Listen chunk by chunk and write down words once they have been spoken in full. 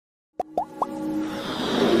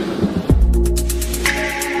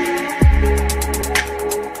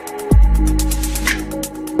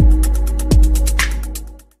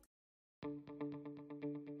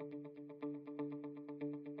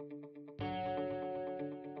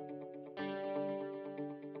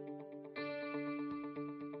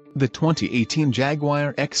The 2018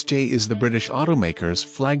 Jaguar XJ is the British automaker's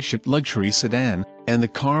flagship luxury sedan, and the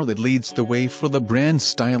car that leads the way for the brand's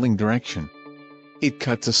styling direction. It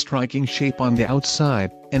cuts a striking shape on the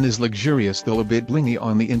outside, and is luxurious though a bit blingy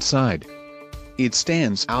on the inside. It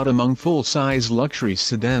stands out among full-size luxury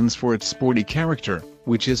sedans for its sporty character,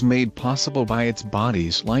 which is made possible by its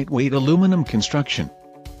body's lightweight aluminum construction.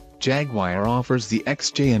 Jaguar offers the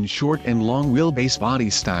XJ in short and long wheelbase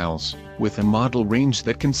body styles, with a model range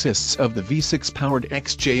that consists of the V6-powered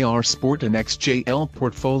XJR Sport and XJL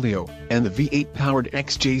portfolio, and the V-8-powered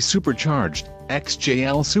XJ Supercharged,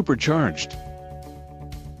 XJL Supercharged.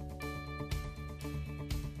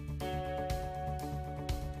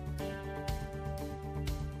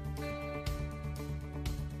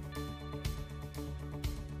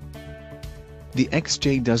 The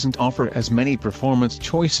XJ doesn't offer as many performance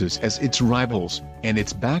choices as its rivals, and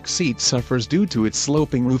its back seat suffers due to its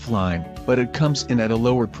sloping roofline, but it comes in at a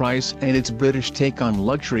lower price and its British take on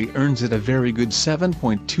luxury earns it a very good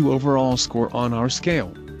 7.2 overall score on our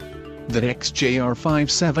scale. The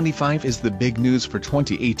XJR575 is the big news for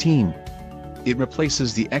 2018. It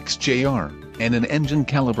replaces the XJR, and an engine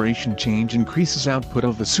calibration change increases output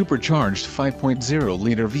of the supercharged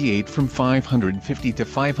 5.0-liter V8 from 550 to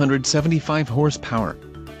 575 horsepower.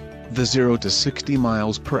 The 0 to 60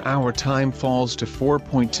 miles per hour time falls to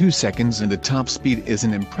 4.2 seconds and the top speed is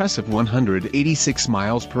an impressive 186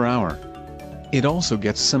 miles per hour. It also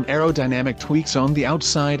gets some aerodynamic tweaks on the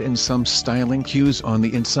outside and some styling cues on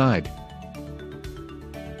the inside.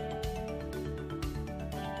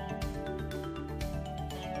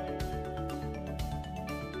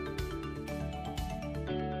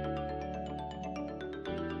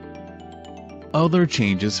 Other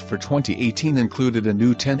changes for 2018 included a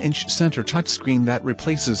new 10-inch center touchscreen that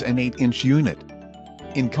replaces an 8-inch unit.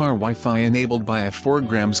 In-car Wi-Fi enabled by a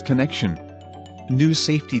 4G connection. New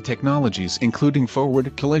safety technologies including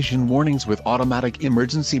forward collision warnings with automatic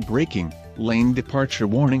emergency braking, lane departure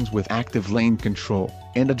warnings with active lane control,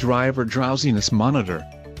 and a driver drowsiness monitor.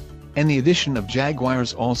 And the addition of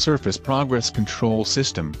Jaguar's all-surface progress control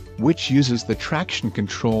system, which uses the traction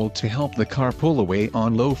control to help the car pull away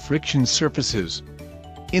on low-friction surfaces.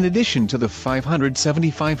 In addition to the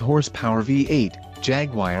 575 horsepower V8,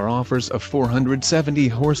 Jaguar offers a 470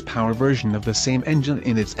 horsepower version of the same engine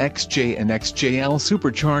in its XJ and XJL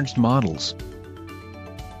Supercharged models.